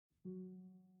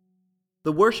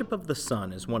The worship of the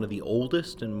sun is one of the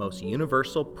oldest and most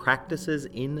universal practices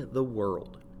in the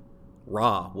world.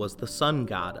 Ra was the sun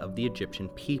god of the Egyptian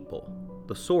people,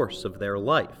 the source of their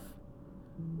life.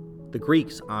 The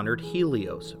Greeks honored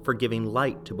Helios for giving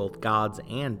light to both gods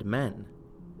and men.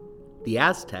 The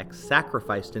Aztecs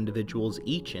sacrificed individuals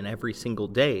each and every single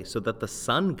day so that the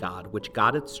sun god, which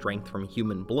got its strength from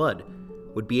human blood,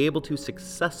 would be able to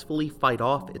successfully fight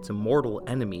off its immortal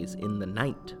enemies in the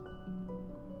night.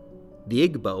 The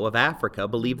Igbo of Africa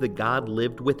believed that God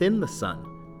lived within the sun,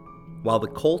 while the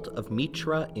cult of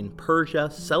Mitra in Persia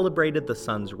celebrated the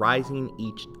sun's rising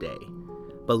each day,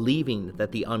 believing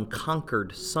that the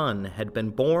unconquered sun had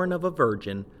been born of a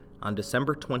virgin on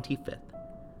December 25th.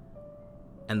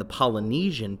 And the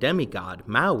Polynesian demigod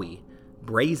Maui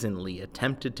brazenly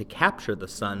attempted to capture the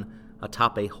sun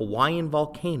atop a Hawaiian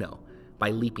volcano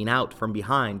by leaping out from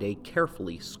behind a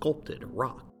carefully sculpted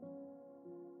rock.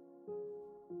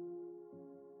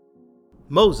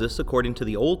 Moses, according to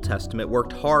the Old Testament,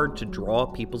 worked hard to draw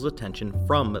people's attention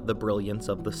from the brilliance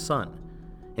of the sun,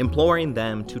 imploring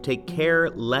them to take care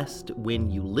lest when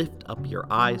you lift up your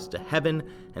eyes to heaven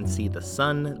and see the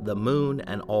sun, the moon,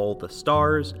 and all the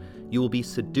stars, you will be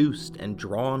seduced and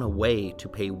drawn away to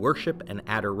pay worship and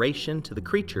adoration to the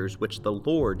creatures which the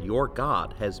Lord your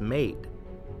God has made.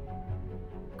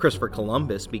 Christopher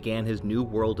Columbus began his New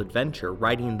World adventure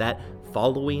writing that,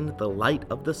 following the light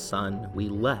of the sun, we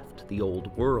left the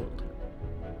old world.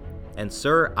 And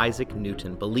Sir Isaac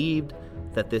Newton believed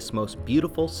that this most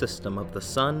beautiful system of the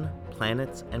sun,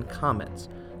 planets, and comets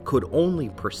could only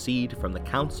proceed from the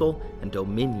counsel and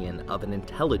dominion of an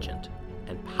intelligent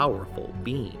and powerful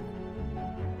being.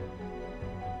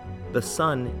 The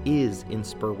sun is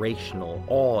inspirational,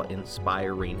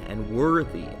 awe-inspiring, and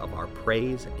worthy of our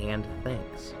praise and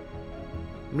thanks,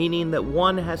 meaning that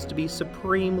one has to be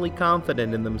supremely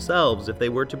confident in themselves if they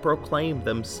were to proclaim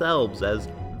themselves as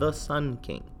the Sun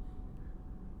King.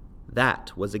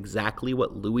 That was exactly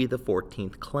what Louis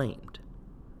XIV claimed,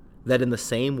 that in the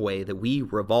same way that we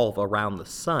revolve around the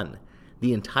sun,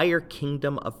 the entire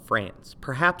kingdom of France,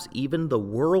 perhaps even the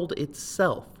world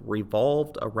itself,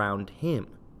 revolved around him.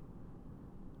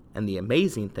 And the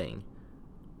amazing thing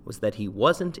was that he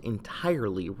wasn't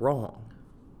entirely wrong.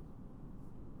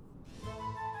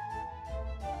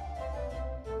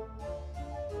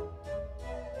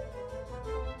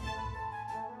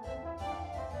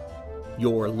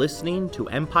 You're listening to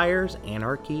Empires,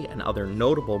 Anarchy, and Other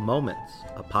Notable Moments,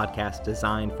 a podcast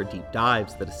designed for deep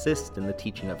dives that assist in the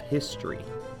teaching of history.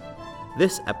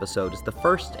 This episode is the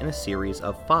first in a series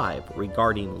of 5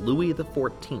 regarding Louis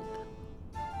XIV.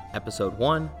 Episode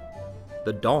 1,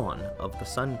 The Dawn of the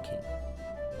Sun King.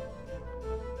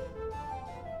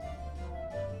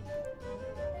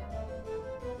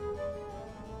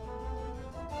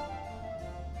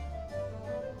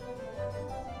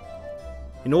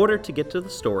 In order to get to the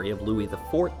story of Louis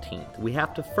XIV, we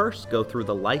have to first go through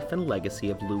the life and legacy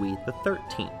of Louis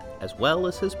XIII, as well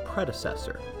as his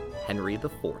predecessor, Henry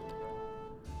IV.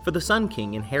 For the Sun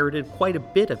King inherited quite a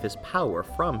bit of his power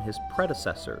from his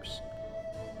predecessors.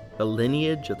 The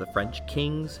lineage of the French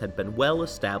kings had been well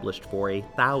established for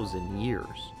 1,000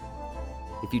 years.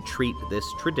 If you treat this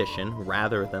tradition,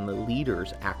 rather than the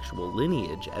leader's actual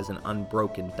lineage, as an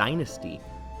unbroken dynasty,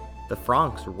 the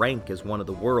Franks rank as one of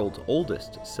the world's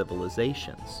oldest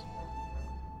civilizations.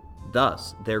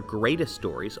 Thus, their greatest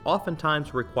stories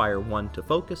oftentimes require one to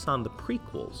focus on the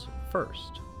prequels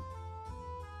first.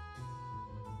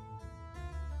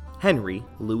 Henry,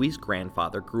 Louis's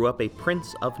grandfather, grew up a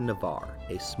Prince of Navarre,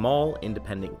 a small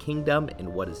independent kingdom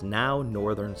in what is now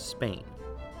northern Spain.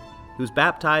 He was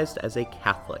baptized as a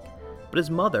Catholic, but his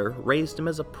mother raised him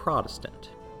as a Protestant.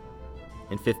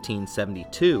 In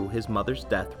 1572, his mother's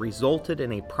death resulted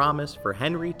in a promise for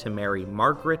Henry to marry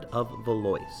Margaret of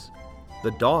Valois,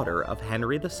 the daughter of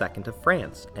Henry II of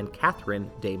France and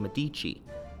Catherine de' Medici,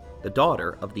 the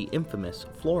daughter of the infamous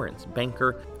Florence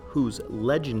banker whose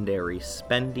legendary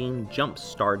spending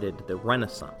jump-started the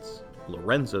Renaissance,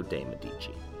 Lorenzo de'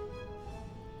 Medici.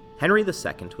 Henry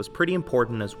II was pretty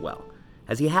important as well,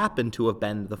 as he happened to have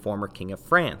been the former King of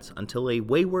France until a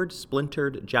wayward,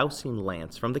 splintered jousting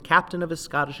lance from the captain of his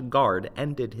Scottish Guard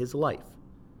ended his life.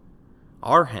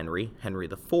 Our Henry, Henry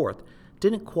IV,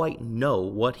 didn't quite know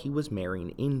what he was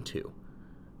marrying into,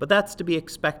 but that's to be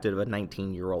expected of a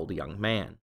 19-year-old young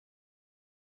man.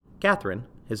 Catherine,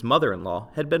 his mother-in-law,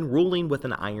 had been ruling with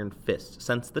an iron fist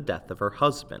since the death of her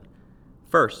husband,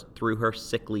 first through her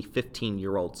sickly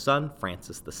 15-year-old son,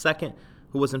 Francis II,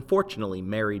 who was unfortunately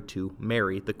married to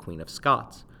Mary, the Queen of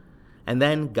Scots, and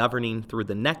then governing through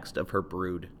the next of her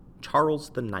brood, Charles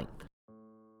IX.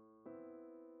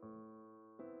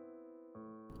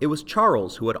 It was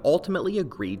Charles who had ultimately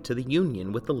agreed to the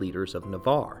union with the leaders of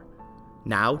Navarre.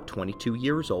 Now 22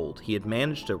 years old, he had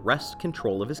managed to wrest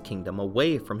control of his kingdom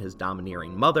away from his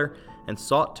domineering mother and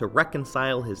sought to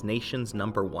reconcile his nation's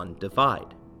number one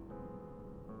divide: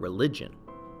 religion.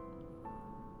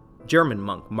 German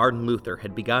monk Martin Luther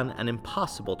had begun an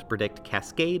impossible-to-predict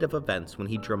cascade of events when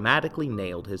he dramatically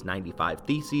nailed his 95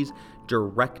 Theses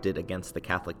directed against the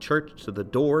Catholic Church to the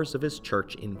doors of his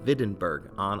church in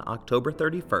Wittenberg on October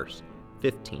 31st,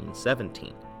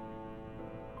 1517.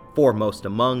 Foremost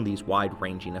among these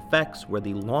wide-ranging effects were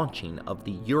the launching of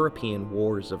the European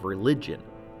Wars of Religion,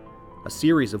 a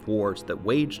series of wars that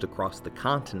waged across the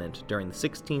continent during the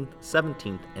 16th,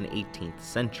 17th, and 18th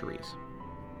centuries.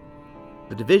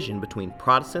 The division between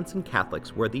Protestants and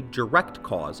Catholics were the direct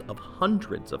cause of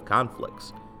hundreds of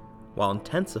conflicts, while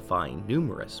intensifying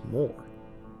numerous more.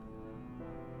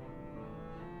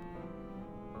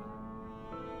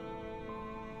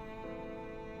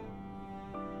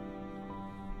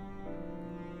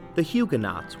 The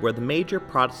Huguenots were the major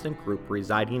Protestant group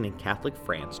residing in Catholic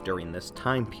France during this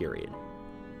time period.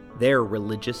 Their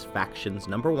religious faction's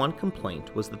number one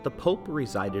complaint was that the Pope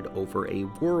resided over a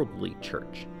worldly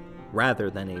church, rather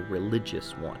than a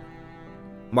religious one.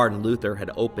 Martin Luther had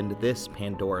opened this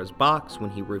Pandora's box when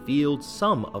he revealed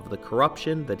some of the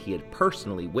corruption that he had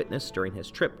personally witnessed during his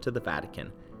trip to the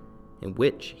Vatican, in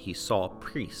which he saw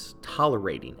priests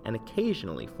tolerating and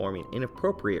occasionally forming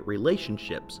inappropriate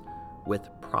relationships with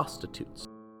prostitutes.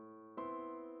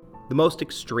 The most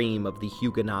extreme of the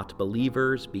Huguenot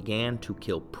believers began to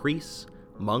kill priests,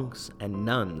 monks, and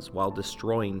nuns while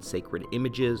destroying sacred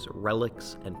images,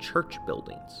 relics, and church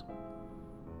buildings.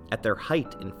 At their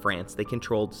height in France, they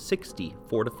controlled 60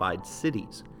 fortified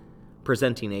cities,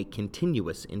 presenting a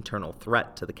continuous internal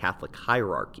threat to the Catholic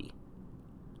hierarchy.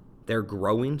 Their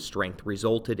growing strength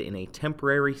resulted in a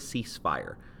temporary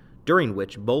ceasefire, during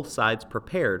which both sides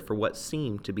prepared for what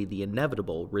seemed to be the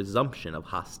inevitable resumption of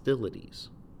hostilities.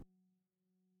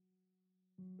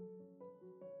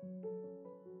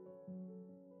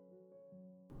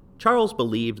 Charles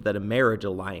believed that a marriage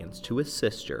alliance to his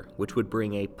sister, which would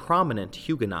bring a prominent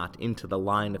Huguenot into the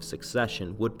line of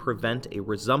succession, would prevent a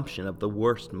resumption of the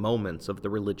worst moments of the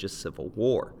religious civil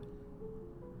war.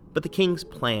 But the king's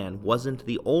plan wasn't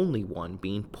the only one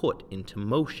being put into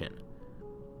motion.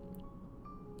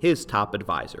 His top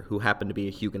advisor, who happened to be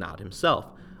a Huguenot himself,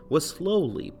 was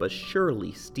slowly but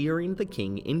surely steering the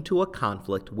king into a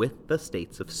conflict with the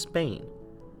states of Spain,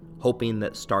 hoping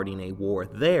that starting a war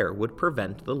there would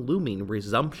prevent the looming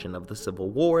resumption of the civil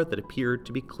war that appeared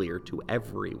to be clear to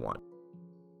everyone.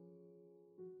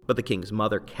 But the king's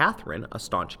mother, Catherine, a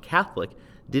staunch Catholic,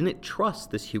 didn't trust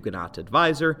this Huguenot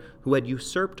advisor who had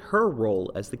usurped her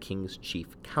role as the king's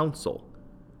chief counsel.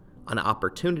 An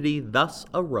opportunity thus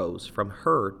arose from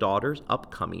her daughter's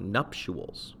upcoming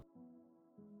nuptials.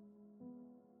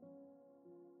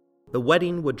 The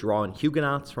wedding would draw in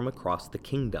Huguenots from across the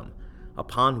kingdom,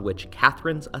 upon which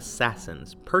Catherine's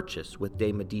assassins, purchased with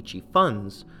de Medici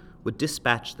funds, would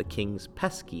dispatch the king's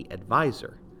pesky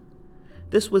advisor.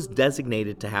 This was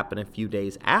designated to happen a few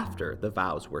days after the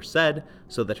vows were said,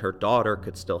 so that her daughter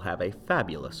could still have a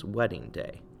fabulous wedding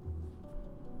day.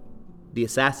 The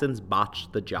assassins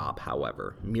botched the job,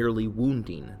 however, merely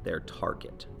wounding their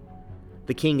target.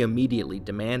 The king immediately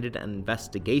demanded an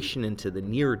investigation into the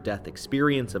near-death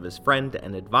experience of his friend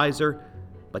and advisor,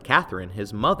 but Catherine,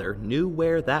 his mother, knew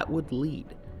where that would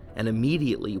lead, and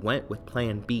immediately went with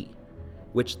Plan B,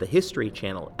 which the History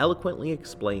Channel eloquently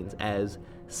explains as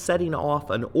setting off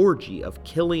an orgy of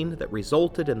killing that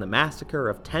resulted in the massacre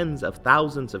of tens of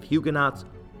thousands of Huguenots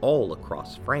all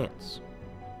across France.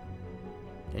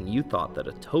 And you thought that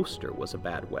a toaster was a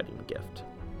bad wedding gift.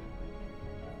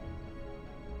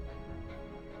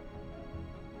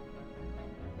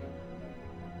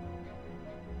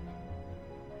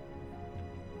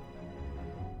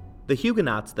 The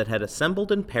Huguenots that had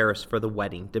assembled in Paris for the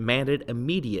wedding demanded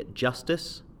immediate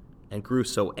justice, and grew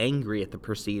so angry at the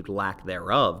perceived lack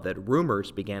thereof that rumors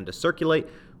began to circulate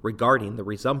regarding the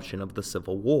resumption of the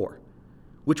Civil War,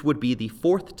 which would be the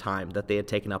fourth time that they had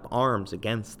taken up arms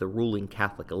against the ruling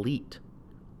Catholic elite.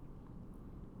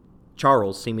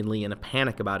 Charles, seemingly in a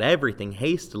panic about everything,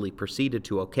 hastily proceeded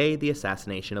to okay the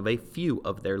assassination of a few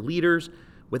of their leaders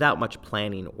without much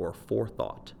planning or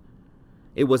forethought.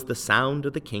 It was the sound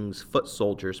of the king's foot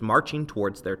soldiers marching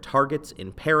towards their targets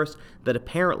in Paris that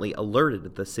apparently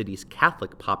alerted the city's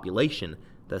Catholic population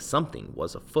that something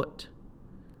was afoot.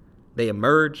 They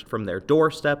emerged from their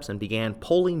doorsteps and began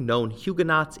pulling known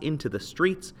Huguenots into the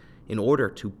streets in order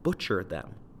to butcher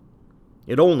them.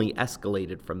 It only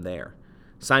escalated from there.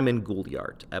 Simon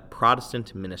Gouliart, a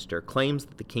Protestant minister, claims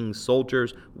that the king's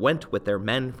soldiers went with their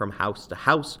men from house to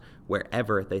house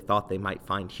wherever they thought they might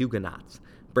find Huguenots,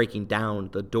 breaking down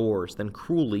the doors, then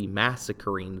cruelly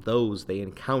massacring those they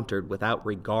encountered without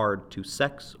regard to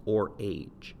sex or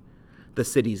age. The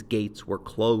city's gates were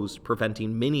closed,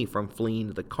 preventing many from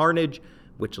fleeing the carnage,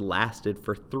 which lasted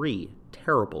for 3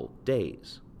 terrible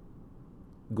days.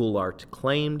 Gouliart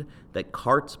claimed that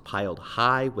carts piled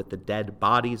high with the dead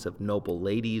bodies of noble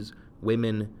ladies,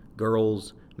 women,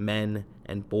 girls, men,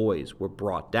 and boys were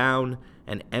brought down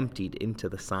and emptied into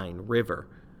the Seine River,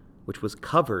 which was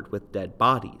covered with dead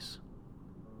bodies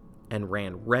and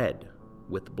ran red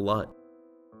with blood.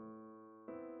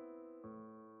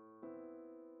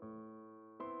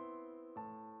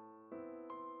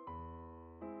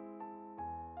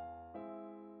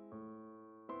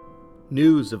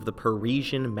 News of the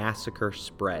Parisian massacre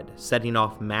spread, setting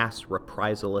off mass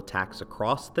reprisal attacks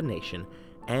across the nation,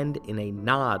 and in a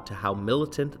nod to how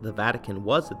militant the Vatican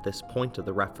was at this point of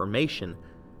the Reformation,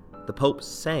 the Pope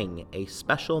sang a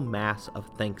special Mass of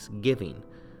thanksgiving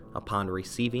upon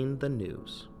receiving the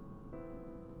news.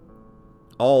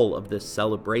 All of this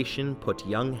celebration put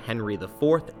young Henry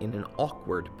IV in an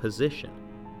awkward position.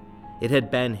 It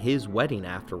had been his wedding,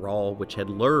 after all, which had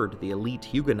lured the elite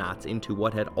Huguenots into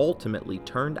what had ultimately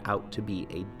turned out to be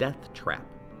a death trap.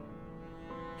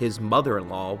 His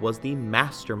mother-in-law was the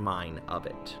mastermind of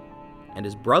it, and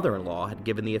his brother-in-law had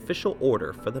given the official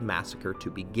order for the massacre to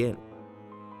begin.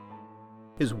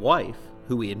 His wife,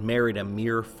 who he had married a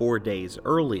mere 4 days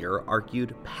earlier,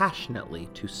 argued passionately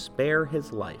to spare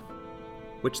his life,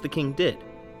 which the king did,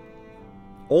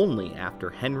 only after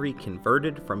Henry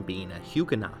converted from being a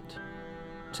Huguenot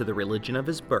to the religion of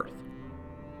his birth,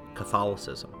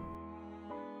 Catholicism.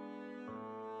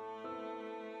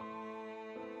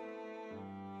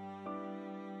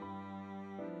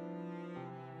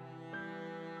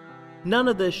 None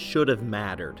of this should have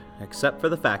mattered, except for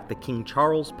the fact that King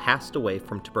Charles passed away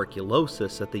from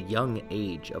tuberculosis at the young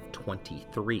age of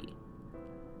 23.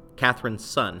 Catherine's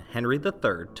son, Henry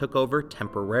III, took over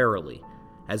temporarily,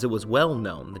 as it was well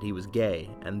known that he was gay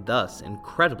and thus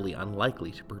incredibly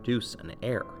unlikely to produce an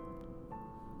heir.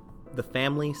 The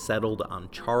family settled on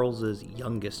Charles's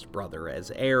youngest brother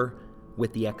as heir,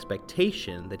 with the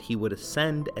expectation that he would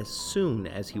ascend as soon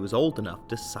as he was old enough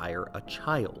to sire a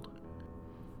child.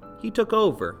 He took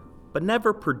over, but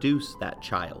never produced that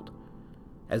child,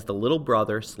 as the little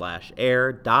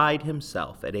brother/heir died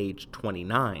himself at age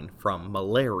 29 from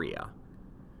malaria,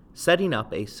 setting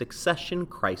up a succession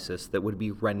crisis that would be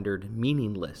rendered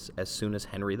meaningless as soon as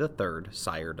Henry III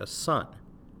sired a son.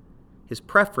 His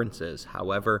preferences,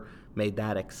 however, made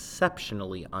that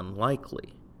exceptionally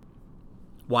unlikely.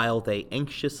 While they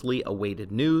anxiously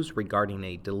awaited news regarding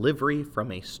a delivery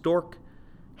from a stork,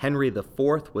 Henry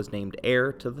IV was named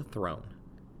heir to the throne.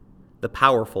 The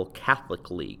powerful Catholic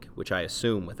League, which I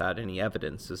assume without any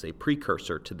evidence is a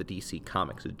precursor to the DC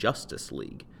Comics Justice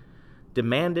League,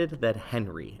 demanded that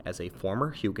Henry, as a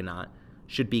former Huguenot,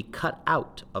 should be cut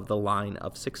out of the line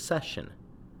of succession,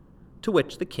 to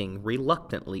which the king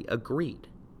reluctantly agreed,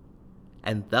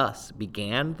 and thus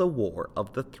began the War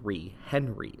of the Three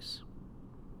Henrys,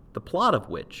 the plot of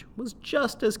which was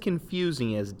just as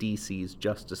confusing as DC's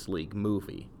Justice League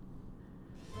movie.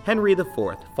 Henry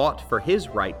IV fought for his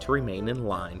right to remain in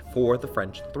line for the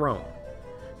French throne.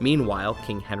 Meanwhile,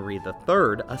 King Henry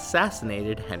III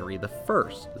assassinated Henry I,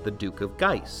 the Duke of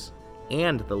Guise,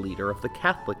 and the leader of the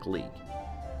Catholic League,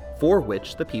 for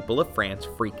which the people of France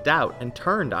freaked out and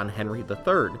turned on Henry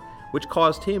III, which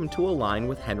caused him to align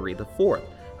with Henry IV,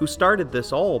 who started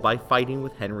this all by fighting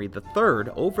with Henry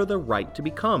III over the right to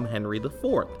become Henry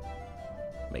IV.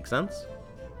 Make sense?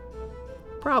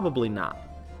 Probably not.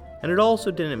 And it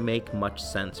also didn't make much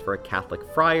sense for a Catholic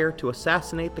friar to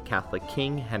assassinate the Catholic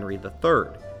king Henry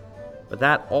III, but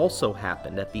that also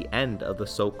happened at the end of the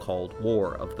so-called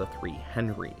War of the Three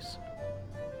Henrys.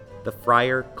 The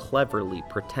friar cleverly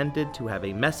pretended to have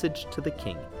a message to the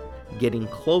king, getting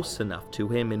close enough to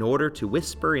him in order to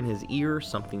whisper in his ear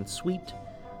something sweet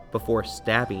before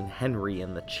stabbing Henry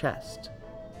in the chest.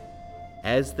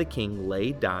 As the king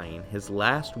lay dying, his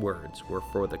last words were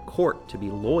for the court to be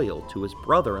loyal to his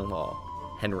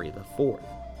brother-in-law, Henry IV.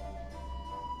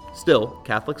 Still,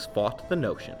 Catholics fought the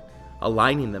notion,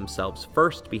 aligning themselves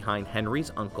first behind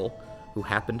Henry's uncle, who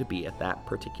happened to be at that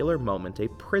particular moment a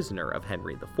prisoner of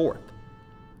Henry IV.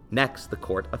 Next, the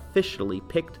court officially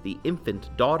picked the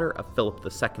infant daughter of Philip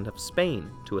II of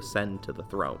Spain to ascend to the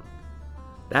throne.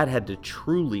 That had to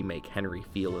truly make Henry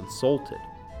feel insulted.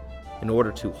 In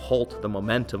order to halt the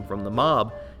momentum from the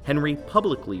mob, Henry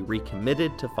publicly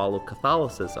recommitted to follow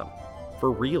Catholicism,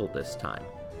 for real this time,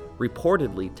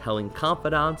 reportedly telling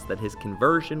confidants that his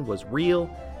conversion was real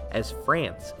as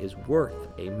France is worth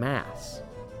a mass.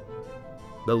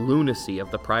 The lunacy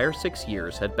of the prior 6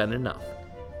 years had been enough,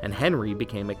 and Henry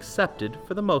became accepted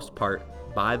for the most part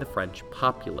by the French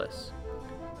populace.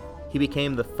 He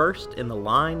became the first in the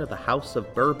line of the House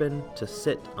of Bourbon to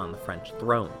sit on the French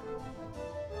throne.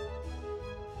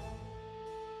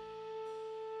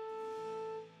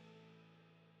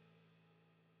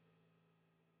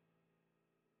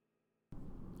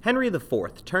 Henry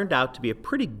IV turned out to be a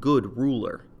pretty good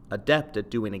ruler, adept at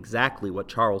doing exactly what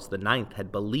Charles IX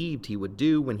had believed he would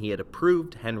do when he had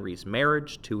approved Henry's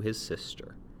marriage to his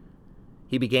sister.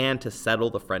 He began to settle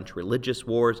the French religious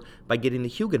wars by getting the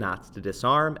Huguenots to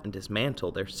disarm and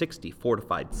dismantle their 60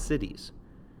 fortified cities.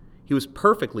 He was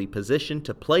perfectly positioned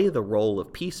to play the role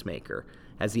of peacemaker,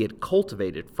 as he had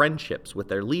cultivated friendships with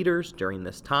their leaders during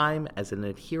this time as an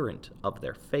adherent of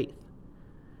their faith.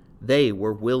 They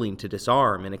were willing to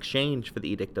disarm in exchange for the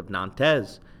Edict of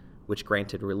Nantes, which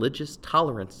granted religious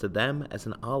tolerance to them as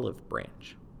an olive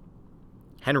branch.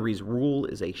 Henry's rule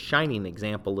is a shining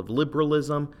example of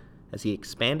liberalism, as he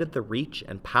expanded the reach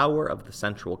and power of the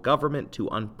central government to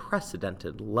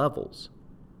unprecedented levels,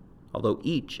 although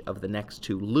each of the next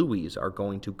 2 Louis are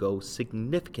going to go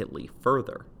significantly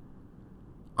further.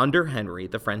 Under Henry,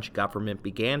 the French government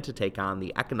began to take on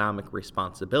the economic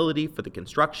responsibility for the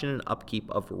construction and upkeep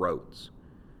of roads.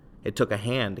 It took a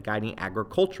hand guiding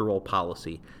agricultural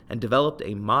policy and developed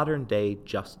a modern-day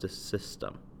justice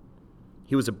system.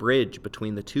 He was a bridge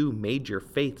between the 2 major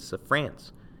faiths of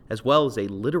France, as well as a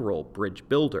literal bridge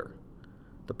builder.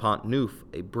 The Pont Neuf,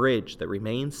 a bridge that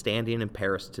remains standing in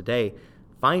Paris today,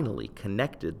 finally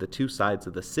connected the 2 sides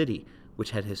of the city,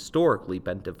 which had historically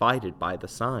been divided by the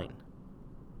Seine.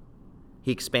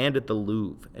 He expanded the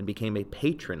Louvre and became a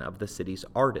patron of the city's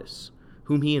artists,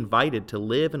 whom he invited to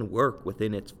live and work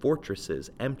within its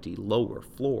fortress's empty lower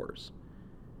floors.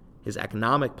 His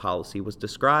economic policy was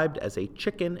described as a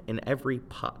chicken in every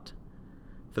pot,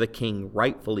 for the king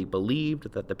rightfully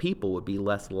believed that the people would be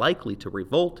less likely to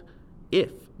revolt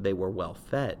if they were well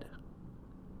fed.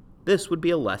 This would be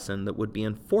a lesson that would be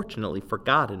unfortunately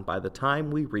forgotten by the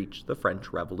time we reached the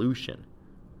French Revolution.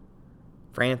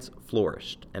 France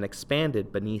flourished and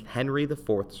expanded beneath Henry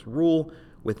IV's rule,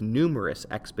 with numerous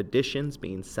expeditions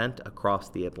being sent across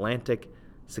the Atlantic,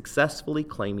 successfully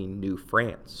claiming New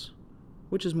France,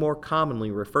 which is more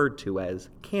commonly referred to as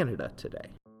Canada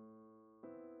today.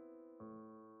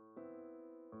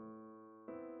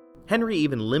 Henry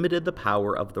even limited the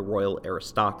power of the royal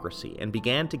aristocracy and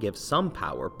began to give some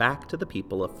power back to the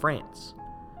people of France.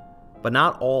 But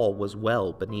not all was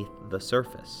well beneath the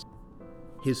surface.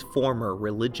 His former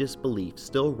religious beliefs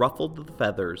still ruffled the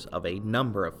feathers of a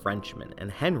number of Frenchmen, and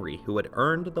Henry, who had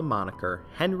earned the moniker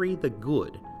Henry the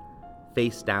Good,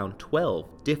 faced down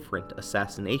 12 different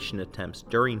assassination attempts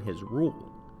during his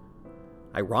rule.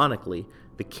 Ironically,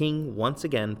 the king once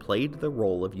again played the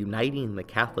role of uniting the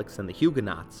Catholics and the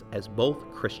Huguenots, as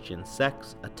both Christian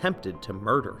sects attempted to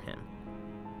murder him.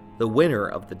 The winner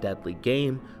of the deadly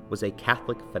game was a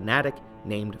Catholic fanatic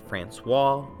named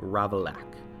Francois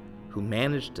Ravaillac, who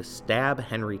managed to stab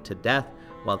Henry to death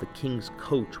while the king's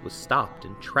coach was stopped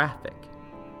in traffic.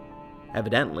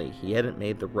 Evidently, he hadn't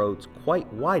made the roads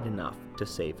quite wide enough to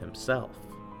save himself.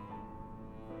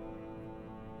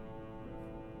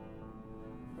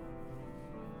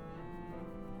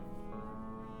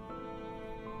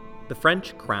 The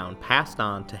French crown passed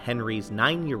on to Henry's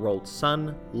 9-year-old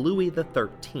son, Louis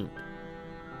XIII.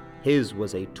 His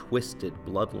was a twisted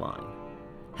bloodline.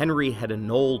 Henry had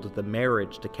annulled the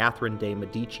marriage to Catherine de'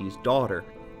 Medici's daughter,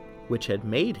 which had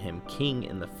made him king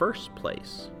in the first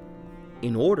place,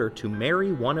 in order to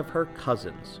marry one of her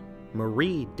cousins,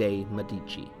 Marie de'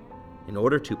 Medici, in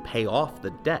order to pay off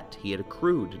the debt he had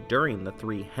accrued during the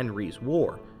Three Henries'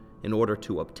 War in order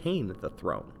to obtain the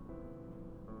throne.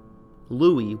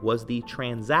 Louis was the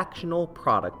transactional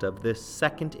product of this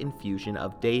second infusion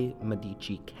of de'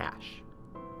 Medici cash.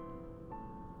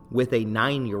 With a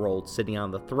 9-year-old sitting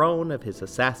on the throne of his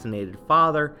assassinated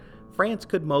father, France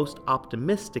could most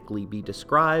optimistically be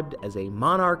described as a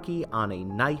monarchy on a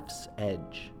knife's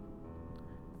edge.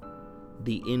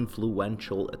 The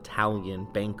influential Italian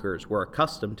bankers were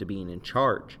accustomed to being in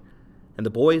charge, and the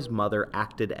boy's mother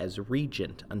acted as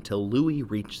regent until Louis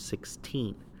reached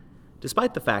 16,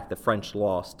 despite the fact that French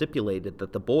law stipulated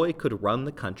that the boy could run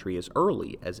the country as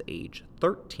early as age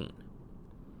 13.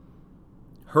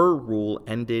 Her rule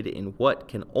ended in what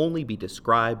can only be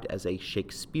described as a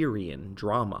Shakespearean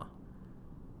drama.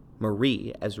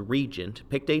 Marie, as regent,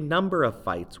 picked a number of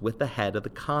fights with the head of the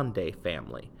Condé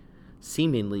family,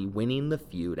 seemingly winning the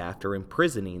feud after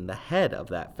imprisoning the head of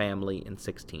that family in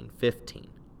 1615.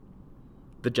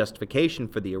 The justification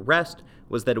for the arrest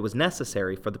was that it was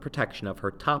necessary for the protection of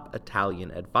her top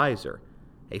Italian advisor,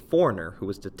 a foreigner who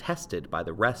was detested by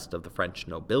the rest of the French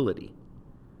nobility.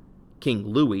 King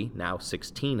Louis, now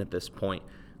 16 at this point,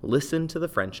 listened to the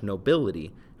French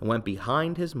nobility and went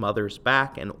behind his mother's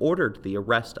back and ordered the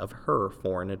arrest of her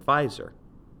foreign advisor.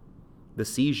 The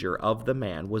seizure of the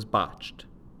man was botched,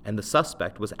 and the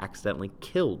suspect was accidentally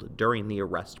killed during the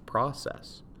arrest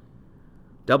process.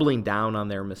 Doubling down on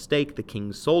their mistake, the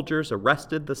king's soldiers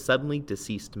arrested the suddenly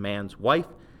deceased man's wife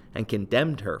and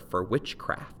condemned her for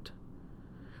witchcraft.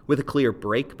 With a clear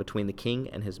break between the king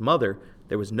and his mother,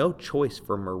 there was no choice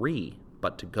for Marie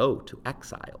but to go to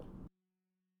exile.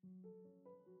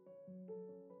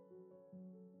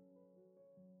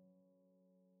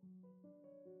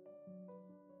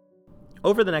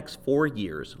 Over the next 4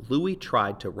 years, Louis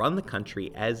tried to run the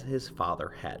country as his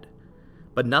father had,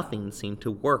 but nothing seemed to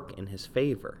work in his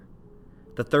favor.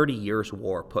 The 30 Years'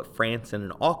 War put France in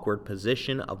an awkward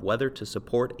position of whether to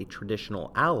support a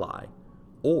traditional ally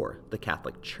or the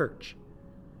Catholic Church.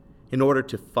 In order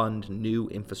to fund new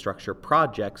infrastructure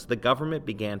projects, the government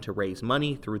began to raise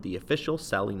money through the official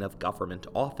selling of government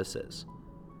offices.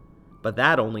 But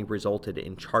that only resulted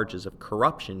in charges of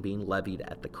corruption being levied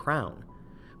at the crown,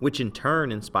 which in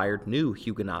turn inspired new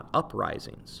Huguenot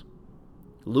uprisings.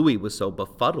 Louis was so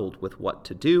befuddled with what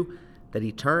to do that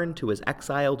he turned to his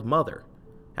exiled mother.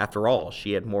 After all,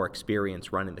 she had more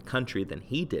experience running the country than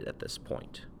he did at this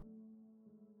point.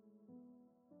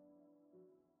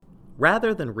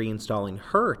 Rather than reinstalling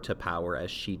her to power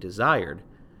as she desired,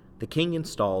 the king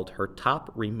installed her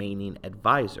top remaining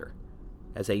advisor,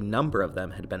 as a number of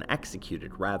them had been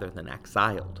executed rather than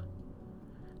exiled.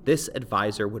 This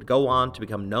advisor would go on to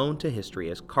become known to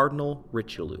history as Cardinal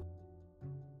Richelieu,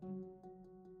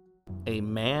 a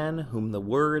man whom the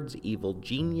words evil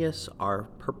genius are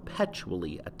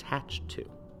perpetually attached to.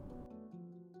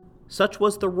 Such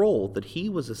was the role that he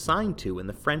was assigned to in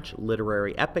the French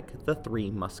literary epic The Three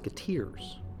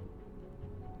Musketeers.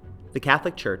 The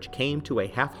Catholic Church came to a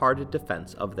half-hearted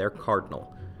defense of their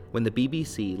cardinal when the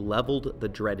BBC leveled the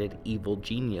dreaded evil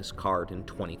genius card in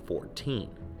 2014.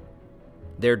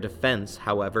 Their defense,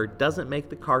 however, doesn't make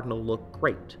the cardinal look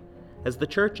great, as the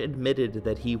church admitted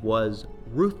that he was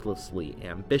ruthlessly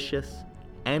ambitious,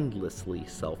 endlessly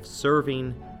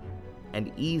self-serving,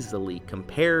 and easily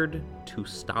compared to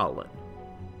Stalin.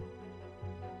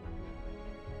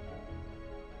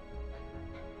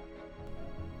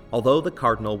 Although the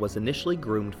cardinal was initially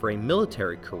groomed for a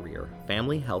military career,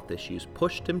 family health issues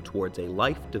pushed him towards a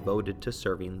life devoted to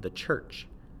serving the church.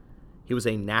 He was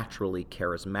a naturally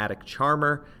charismatic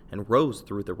charmer and rose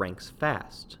through the ranks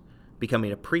fast,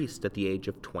 becoming a priest at the age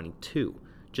of 22,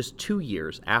 just 2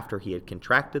 years after he had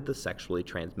contracted the sexually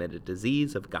transmitted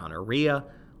disease of gonorrhea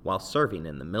while serving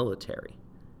in the military.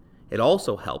 It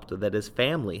also helped that his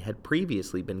family had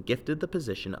previously been gifted the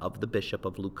position of the Bishop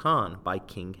of Lucan by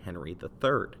King Henry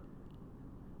III.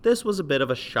 This was a bit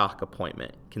of a shock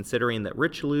appointment, considering that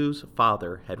Richelieu's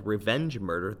father had revenge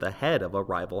murdered the head of a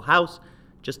rival house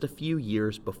just a few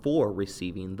years before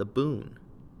receiving the boon.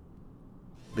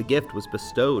 The gift was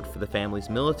bestowed for the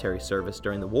family's military service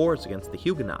during the wars against the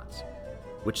Huguenots,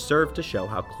 which served to show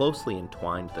how closely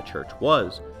entwined the church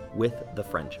was with the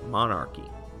French monarchy,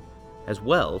 as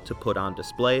well to put on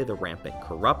display the rampant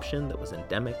corruption that was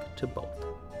endemic to both.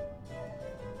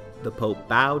 The Pope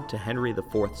bowed to Henry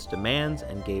IV's demands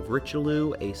and gave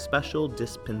Richelieu a special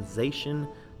dispensation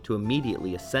to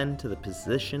immediately ascend to the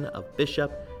position of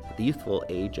bishop at the youthful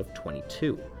age of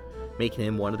 22, making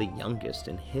him one of the youngest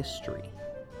in history.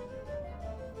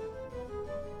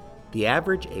 The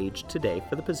average age today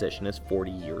for the position is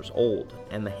 40 years old,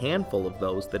 and the handful of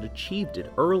those that achieved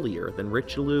it earlier than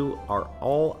Richelieu are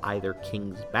all either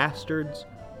king's bastards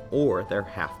or their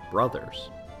half-brothers.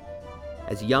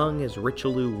 As young as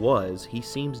Richelieu was, he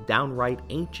seems downright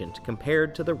ancient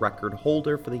compared to the record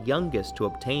holder for the youngest to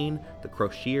obtain the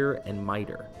crosier and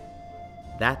mitre.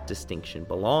 That distinction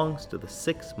belongs to the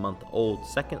 6-month-old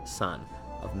second son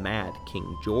of Mad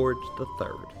King George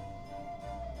III.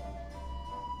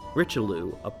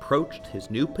 Richelieu approached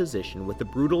his new position with the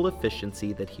brutal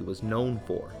efficiency that he was known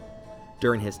for.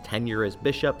 During his tenure as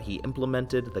bishop, he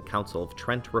implemented the Council of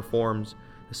Trent reforms,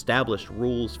 established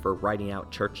rules for writing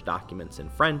out church documents in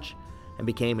French, and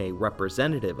became a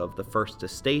representative of the First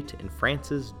Estate in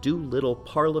France's Doolittle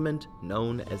Parliament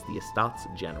known as the Estates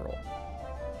General.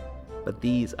 But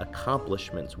these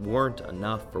accomplishments weren't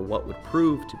enough for what would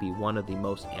prove to be one of the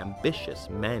most ambitious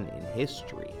men in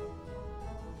history.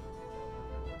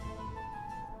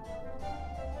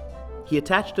 He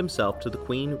attached himself to the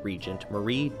Queen Regent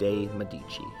Marie de'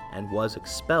 Medici and was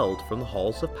expelled from the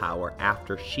halls of power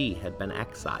after she had been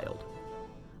exiled.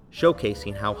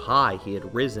 Showcasing how high he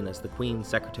had risen as the Queen's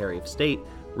Secretary of State,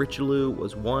 Richelieu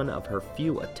was one of her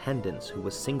few attendants who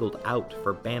was singled out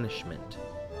for banishment.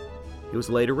 He was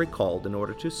later recalled in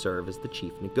order to serve as the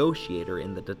chief negotiator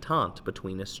in the détente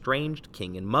between estranged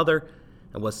king and mother,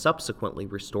 and was subsequently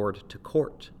restored to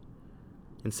court.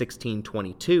 In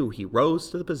 1622, he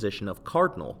rose to the position of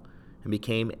cardinal and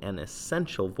became an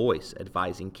essential voice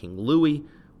advising King Louis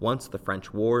once the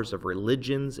French wars of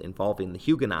religions involving the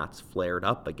Huguenots flared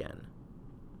up again.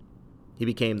 He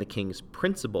became the king's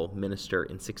principal minister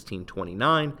in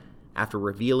 1629 after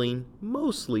revealing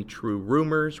mostly true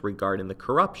rumors regarding the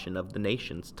corruption of the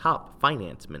nation's top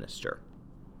finance minister.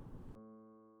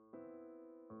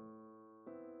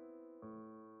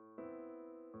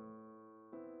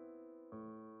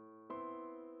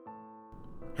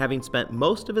 Having spent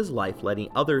most of his life letting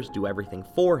others do everything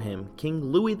for him, King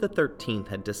Louis XIII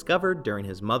had discovered during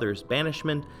his mother's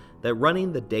banishment that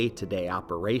running the day-to-day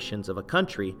operations of a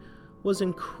country was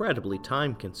incredibly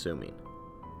time-consuming.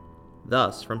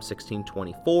 Thus, from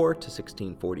 1624 to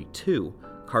 1642,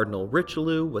 Cardinal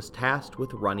Richelieu was tasked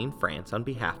with running France on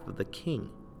behalf of the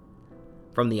king.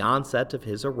 From the onset of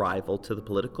his arrival to the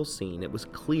political scene, it was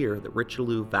clear that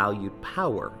Richelieu valued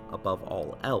power above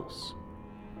all else.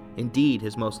 Indeed,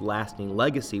 his most lasting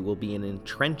legacy will be in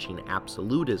entrenching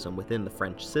absolutism within the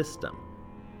French system.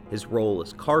 His role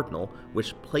as cardinal,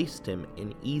 which placed him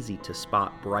in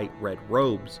easy-to-spot bright red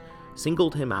robes,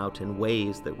 singled him out in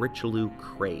ways that Richelieu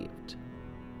craved.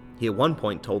 He at one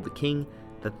point told the king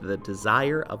that the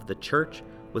desire of the church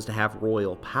was to have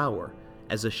royal power,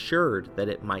 as assured that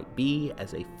it might be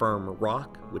as a firm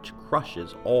rock which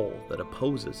crushes all that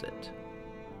opposes it.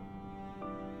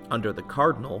 Under the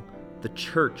cardinal, the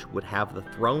church would have the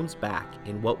thrones back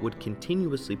in what would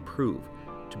continuously prove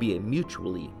to be a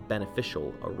mutually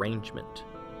beneficial arrangement.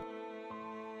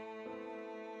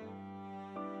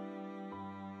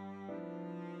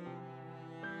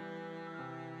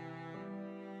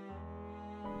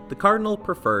 The cardinal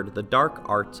preferred the dark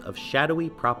arts of shadowy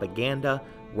propaganda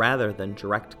rather than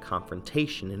direct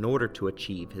confrontation in order to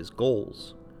achieve his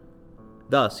goals.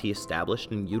 Thus, he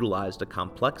established and utilized a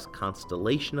complex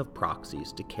constellation of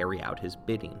proxies to carry out his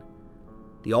bidding.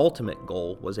 The ultimate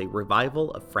goal was a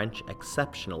revival of French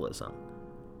exceptionalism,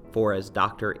 for as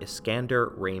Dr. Iskander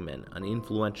Raymond, an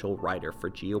influential writer for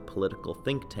geopolitical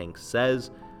think tanks,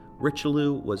 says,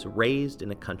 Richelieu was raised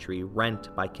in a country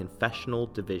rent by confessional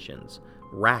divisions,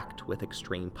 racked with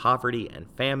extreme poverty and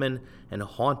famine, and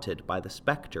haunted by the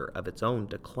specter of its own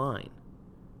decline.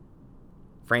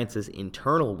 France's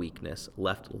internal weakness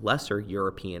left lesser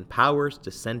European powers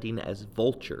descending as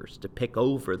vultures to pick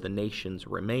over the nation's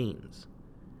remains.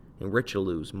 In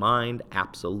Richelieu's mind,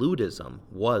 absolutism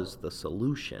was the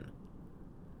solution.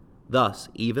 Thus,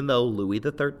 even though Louis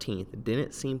XIII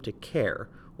didn't seem to care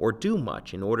or do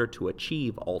much in order to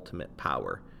achieve ultimate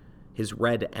power, his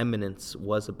Red Eminence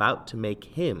was about to make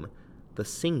him the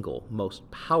single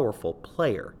most powerful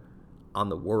player on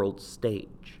the world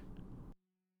stage.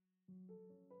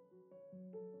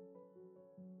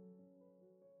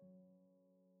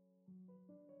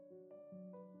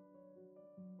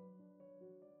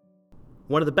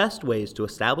 One of the best ways to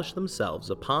establish themselves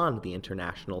upon the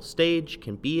international stage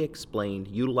can be explained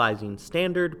utilizing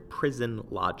standard prison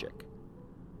logic.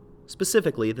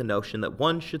 Specifically, the notion that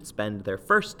one should spend their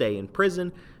first day in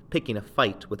prison picking a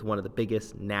fight with one of the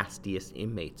biggest, nastiest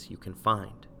inmates you can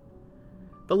find.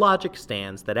 The logic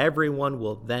stands that everyone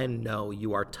will then know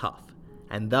you are tough,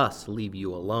 and thus leave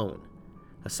you alone.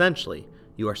 Essentially,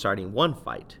 you are starting one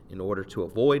fight in order to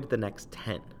avoid the next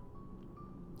 10.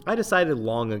 I decided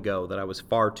long ago that I was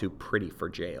far too pretty for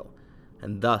jail,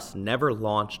 and thus never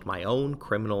launched my own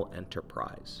criminal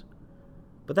enterprise.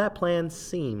 But that plan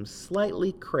seems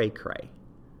slightly cray-cray,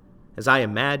 as I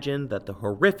imagine that the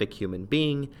horrific human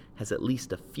being has at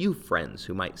least a few friends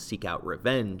who might seek out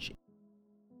revenge.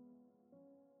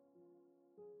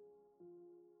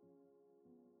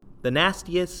 The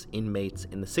nastiest inmates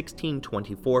in the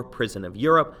 1624 prison of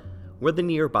Europe were the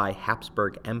nearby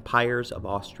Habsburg empires of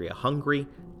Austria-Hungary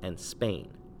and Spain.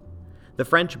 The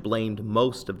French blamed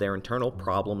most of their internal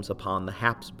problems upon the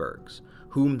Habsburgs,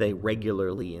 whom they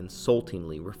regularly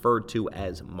insultingly referred to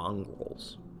as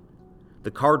mongrels.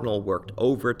 The cardinal worked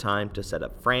overtime to set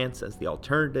up France as the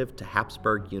alternative to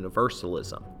Habsburg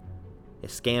universalism.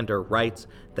 Iskander writes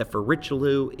that for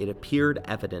Richelieu it appeared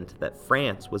evident that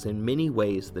France was in many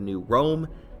ways the new Rome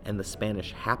and the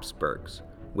Spanish Habsburgs,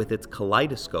 with its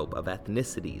kaleidoscope of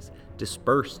ethnicities,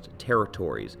 dispersed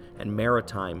territories, and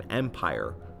maritime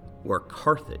empire, were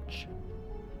Carthage.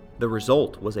 The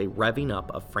result was a revving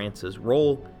up of France's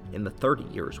role in the 30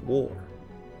 Years' War.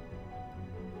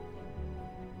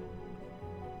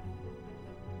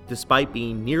 Despite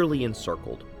being nearly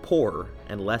encircled, poorer,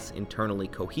 and less internally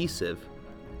cohesive,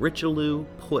 Richelieu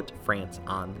put France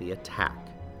on the attack,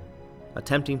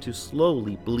 attempting to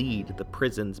slowly bleed the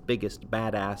prison's biggest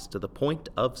badass to the point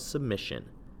of submission.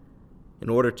 In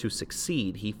order to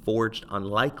succeed, he forged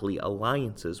unlikely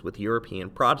alliances with European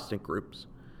Protestant groups,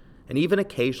 and even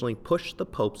occasionally pushed the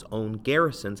Pope's own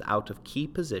garrisons out of key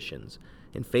positions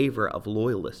in favor of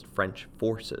loyalist French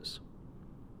forces.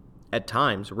 At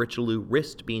times, Richelieu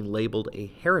risked being labeled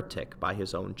a heretic by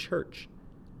his own church.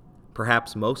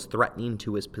 Perhaps most threatening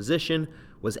to his position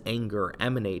was anger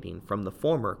emanating from the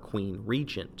former Queen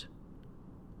Regent.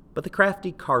 But the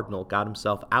crafty cardinal got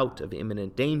himself out of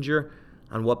imminent danger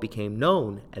on what became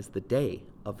known as the Day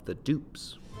of the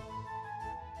Dupes.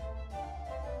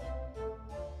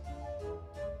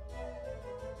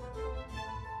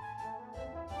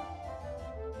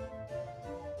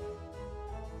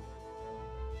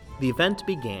 The event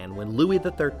began when Louis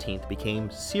XIII became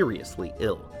seriously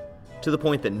ill, to the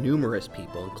point that numerous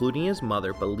people, including his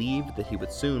mother, believed that he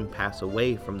would soon pass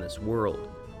away from this world.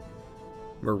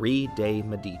 Marie de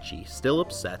Medici, still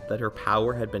upset that her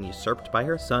power had been usurped by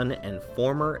her son and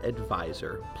former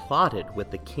advisor, plotted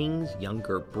with the king's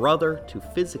younger brother to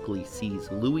physically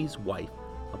seize Louis's wife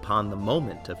upon the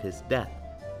moment of his death,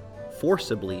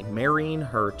 forcibly marrying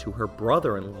her to her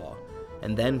brother-in-law,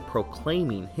 and then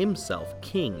proclaiming himself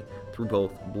king through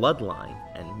both bloodline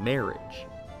and marriage.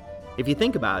 If you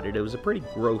think about it, it was a pretty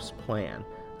gross plan,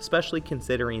 especially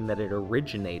considering that it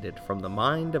originated from the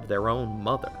mind of their own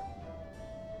mother.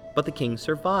 But the king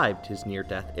survived his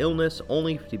near-death illness,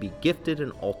 only to be gifted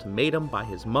an ultimatum by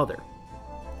his mother.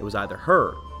 It was either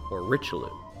her or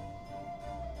Richelieu.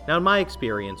 Now, in my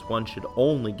experience, one should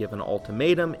only give an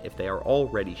ultimatum if they are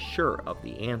already sure of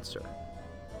the answer.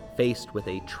 Faced with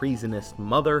a treasonous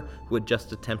mother who had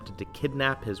just attempted to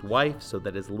kidnap his wife so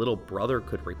that his little brother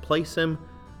could replace him,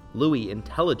 Louis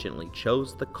intelligently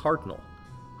chose the cardinal,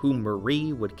 whom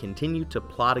Marie would continue to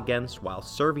plot against while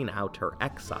serving out her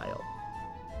exile.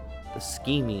 The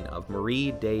scheming of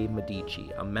Marie de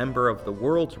Medici, a member of the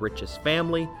world's richest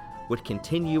family, would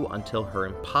continue until her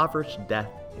impoverished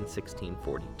death in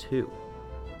 1642.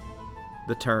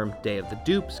 The term Day of the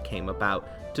Dupes came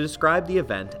about to describe the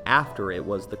event after it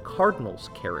was the cardinal's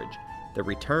carriage that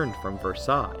returned from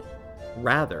Versailles,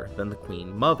 rather than the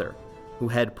Queen Mother, who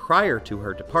had, prior to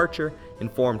her departure,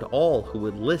 informed all who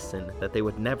would listen that they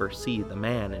would never see the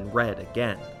man in red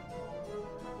again.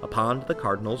 Upon the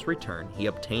cardinal's return, he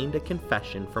obtained a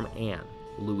confession from Anne,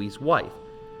 Louis's wife,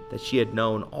 that she had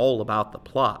known all about the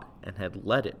plot and had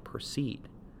let it proceed.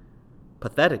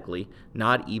 Pathetically,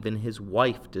 not even his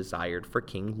wife desired for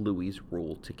King Louis's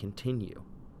rule to continue.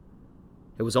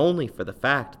 It was only for the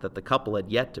fact that the couple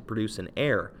had yet to produce an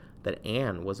heir that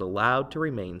Anne was allowed to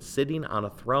remain sitting on a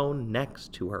throne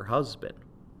next to her husband.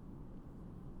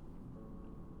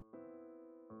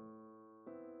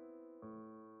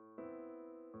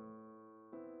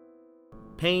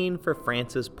 Paying for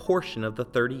France's portion of the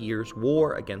 30 Years'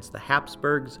 War against the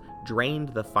Habsburgs drained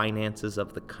the finances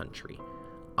of the country,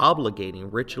 obligating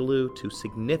Richelieu to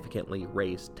significantly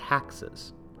raise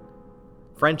taxes.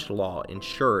 French law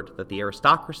ensured that the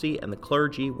aristocracy and the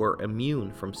clergy were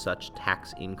immune from such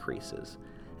tax increases,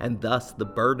 and thus the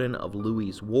burden of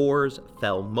Louis's wars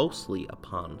fell mostly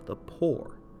upon the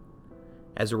poor.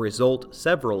 As a result,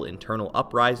 several internal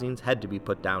uprisings had to be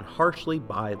put down harshly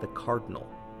by the cardinal.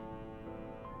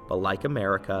 But like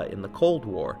America in the Cold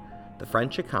War, the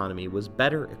French economy was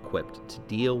better equipped to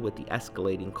deal with the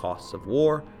escalating costs of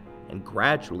war and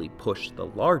gradually pushed the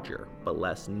larger but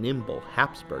less nimble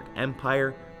Habsburg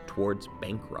Empire towards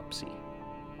bankruptcy.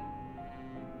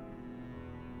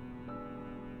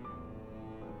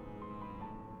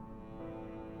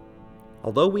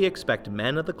 Although we expect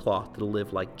men of the cloth to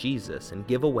live like Jesus and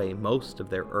give away most of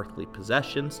their earthly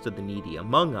possessions to the needy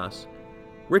among us,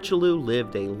 Richelieu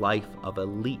lived a life of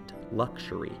elite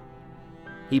luxury.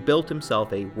 He built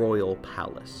himself a royal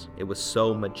palace. It was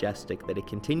so majestic that it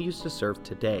continues to serve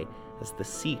today as the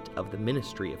seat of the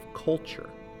Ministry of Culture.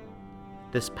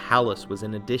 This palace was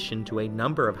in addition to a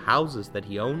number of houses that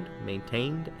he owned,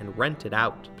 maintained, and rented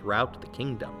out throughout the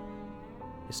kingdom.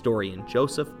 Historian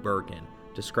Joseph Bergen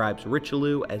describes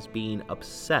Richelieu as being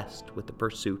obsessed with the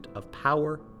pursuit of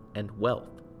power and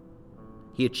wealth.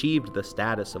 He achieved the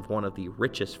status of one of the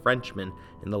richest Frenchmen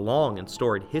in the long and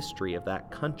storied history of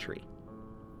that country.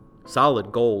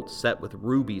 Solid gold set with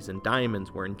rubies and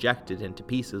diamonds were injected into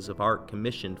pieces of art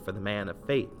commissioned for the man of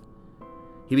faith.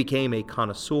 He became a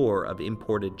connoisseur of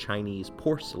imported Chinese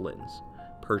porcelains,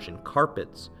 Persian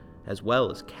carpets, as well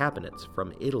as cabinets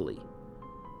from Italy.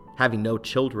 Having no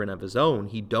children of his own,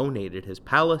 he donated his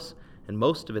palace and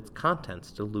most of its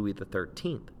contents to Louis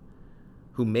XIII,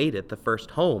 who made it the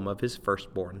first home of his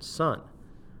firstborn son,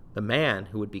 the man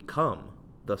who would become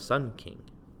the Sun King.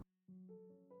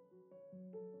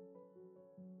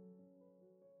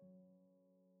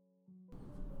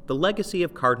 The legacy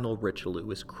of Cardinal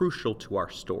Richelieu is crucial to our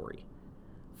story.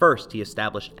 First, he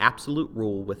established absolute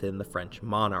rule within the French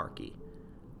monarchy.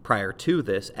 Prior to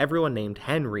this, everyone named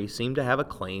Henry seemed to have a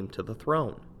claim to the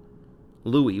throne.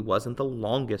 Louis wasn't the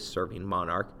longest-serving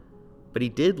monarch, but he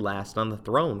did last on the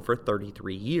throne for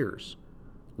 33 years,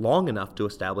 long enough to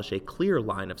establish a clear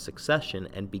line of succession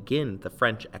and begin the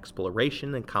French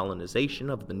exploration and colonization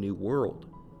of the New World.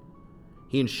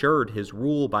 He ensured his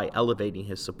rule by elevating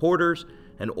his supporters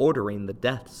and ordering the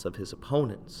deaths of his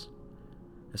opponents,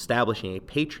 establishing a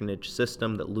patronage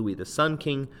system that Louis the Sun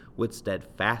King would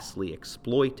steadfastly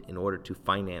exploit in order to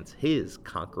finance his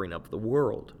conquering of the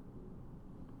world.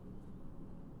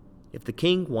 If the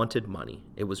king wanted money,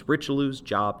 it was Richelieu's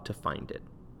job to find it.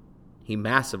 He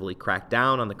massively cracked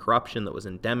down on the corruption that was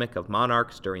endemic of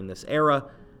monarchs during this era,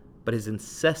 but his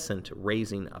incessant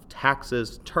raising of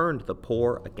taxes turned the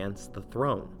poor against the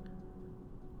throne.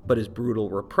 But his brutal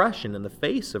repression in the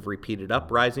face of repeated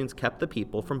uprisings kept the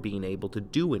people from being able to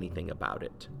do anything about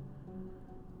it.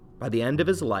 By the end of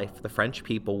his life, the French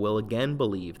people will again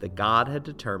believe that God had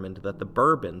determined that the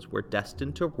Bourbons were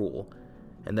destined to rule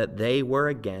and that they were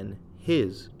again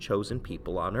his chosen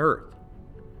people on earth.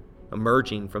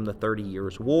 Emerging from the 30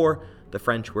 Years' War, the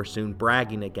French were soon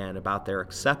bragging again about their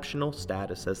exceptional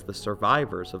status as the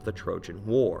survivors of the Trojan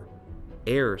War,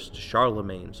 heirs to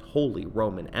Charlemagne's Holy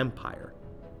Roman Empire,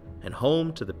 and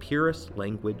home to the purest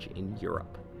language in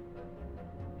Europe.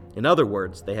 In other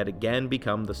words, they had again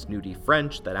become the snooty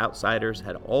French that outsiders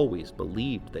had always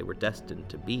believed they were destined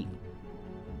to be.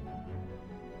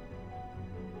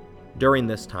 During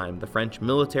this time, the French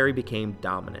military became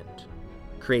dominant,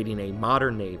 creating a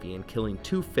modern navy and killing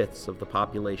 2/5 of the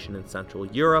population in Central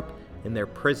Europe in their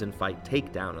prison fight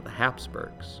takedown of the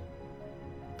Habsburgs.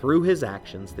 Through his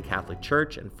actions, the Catholic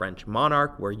Church and French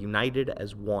monarch were united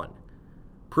as one,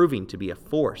 proving to be a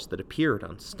force that appeared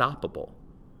unstoppable.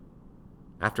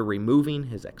 After removing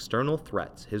his external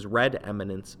threats, his Red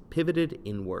Eminence pivoted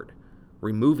inward,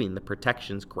 removing the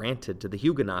protections granted to the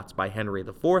Huguenots by Henry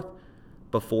IV,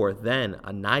 before then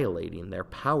annihilating their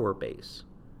power base,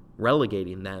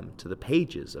 relegating them to the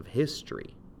pages of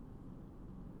history.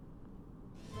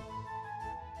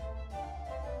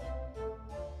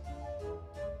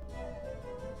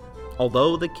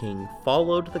 Although the king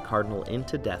followed the cardinal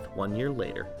into death 1 year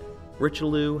later,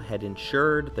 Richelieu had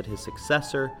ensured that his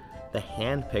successor, the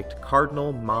hand-picked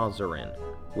Cardinal Mazarin,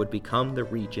 would become the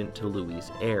regent to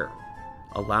Louis's heir,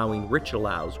 allowing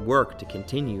Richelieu's work to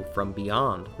continue from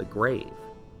beyond the grave.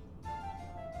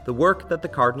 The work that the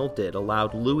cardinal did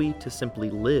allowed Louis to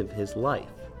simply live his life.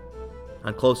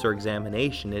 On closer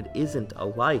examination, it isn't a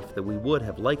life that we would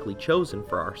have likely chosen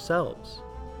for ourselves.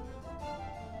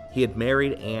 He had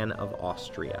married Anne of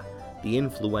Austria, the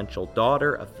influential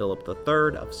daughter of Philip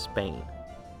III of Spain.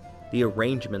 The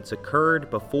arrangements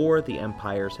occurred before the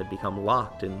empires had become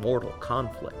locked in mortal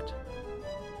conflict.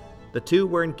 The two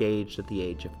were engaged at the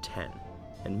age of 10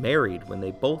 and married when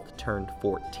they both turned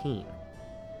 14.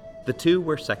 The two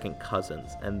were second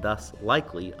cousins and thus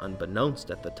likely,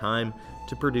 unbeknownst at the time,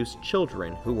 to produce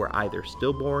children who were either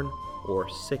stillborn or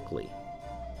sickly.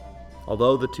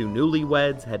 Although the two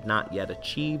newlyweds had not yet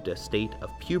achieved a state of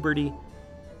puberty,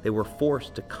 they were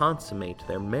forced to consummate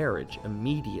their marriage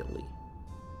immediately.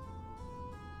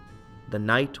 The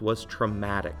night was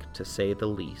traumatic, to say the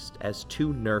least, as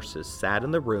two nurses sat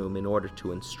in the room in order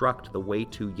to instruct the way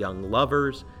too young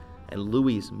lovers, and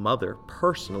Louis's mother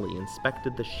personally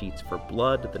inspected the sheets for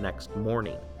blood the next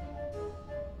morning.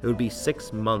 It would be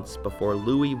 6 months before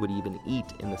Louis would even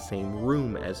eat in the same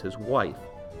room as his wife,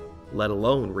 let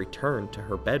alone return to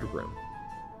her bedroom.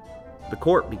 The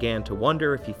court began to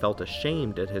wonder if he felt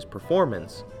ashamed at his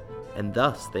performance, and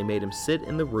thus they made him sit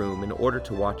in the room in order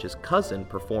to watch his cousin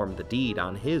perform the deed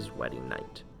on his wedding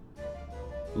night.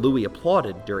 Louis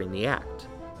applauded during the act,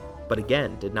 but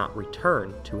again did not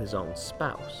return to his own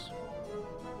spouse.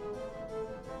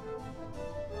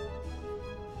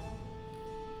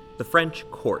 The French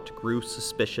court grew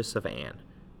suspicious of Anne,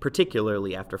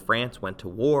 particularly after France went to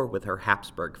war with her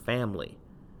Habsburg family.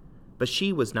 But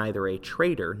she was neither a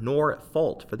traitor nor at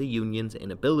fault for the union's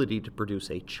inability to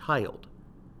produce a child.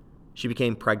 She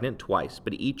became pregnant twice,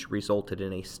 but each resulted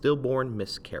in a stillborn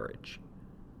miscarriage.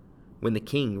 When the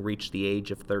king reached the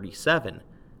age of 37,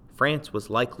 France was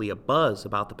likely abuzz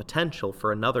about the potential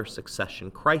for another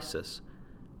succession crisis,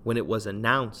 when it was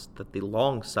announced that the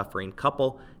long-suffering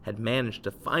couple had managed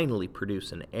to finally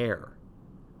produce an heir.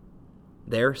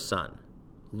 Their son,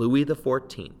 Louis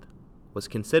XIV, was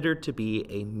considered to be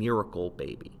a miracle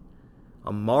baby,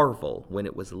 a marvel when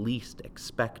it was least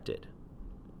expected,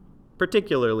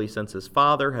 particularly since his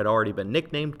father had already been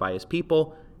nicknamed by his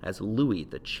people as Louis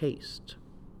the Chaste.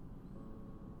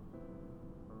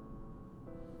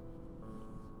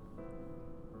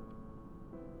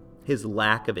 His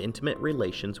lack of intimate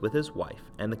relations with his wife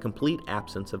and the complete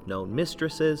absence of known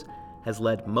mistresses has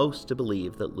led most to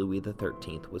believe that Louis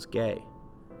XIII was gay.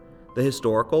 The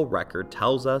historical record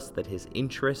tells us that his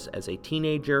interests as a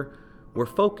teenager were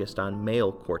focused on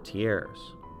male courtiers.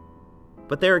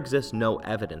 But there exists no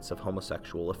evidence of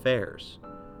homosexual affairs,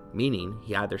 meaning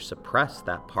he either suppressed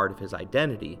that part of his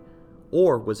identity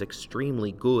or was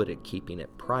extremely good at keeping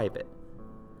it private.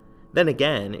 Then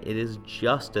again, it is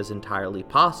just as entirely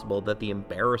possible that the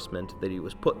embarrassment that he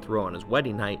was put through on his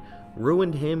wedding night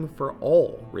ruined him for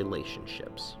all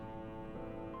relationships.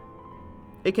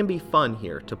 It can be fun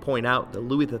here to point out that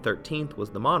Louis XIII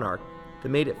was the monarch that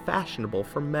made it fashionable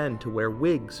for men to wear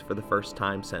wigs for the first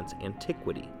time since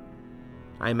antiquity.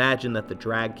 I imagine that the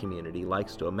drag community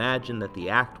likes to imagine that the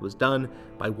act was done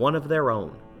by one of their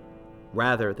own,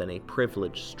 rather than a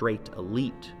privileged straight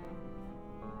elite.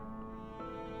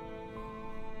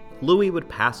 Louis would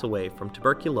pass away from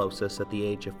tuberculosis at the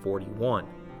age of 41,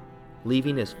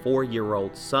 leaving his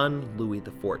 4-year-old son, Louis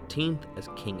XIV, as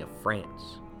King of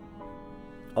France.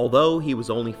 Although he was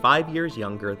only 5 years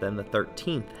younger than the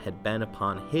 13th had been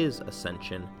upon his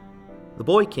ascension, the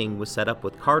boy king was set up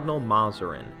with Cardinal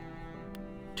Mazarin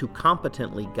to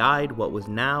competently guide what was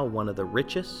now one of the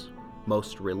richest,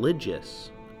 most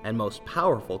religious, and most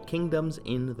powerful kingdoms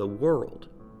in the world.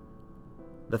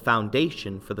 The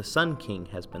foundation for the Sun King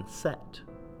has been set.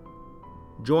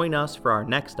 Join us for our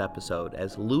next episode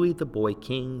as Louis the Boy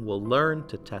King will learn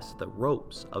to test the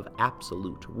ropes of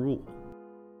absolute rule.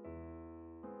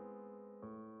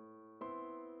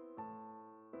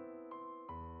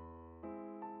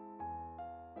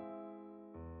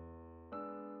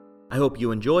 I hope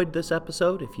you enjoyed this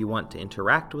episode. If you want to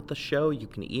interact with the show, you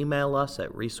can email us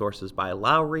at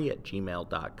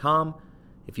resourcesbylowry@gmail.com.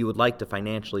 If you would like to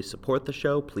financially support the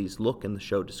show, please look in the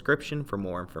show description for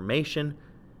more information.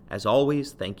 As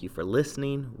always, thank you for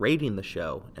listening, rating the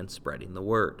show, and spreading the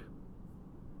word.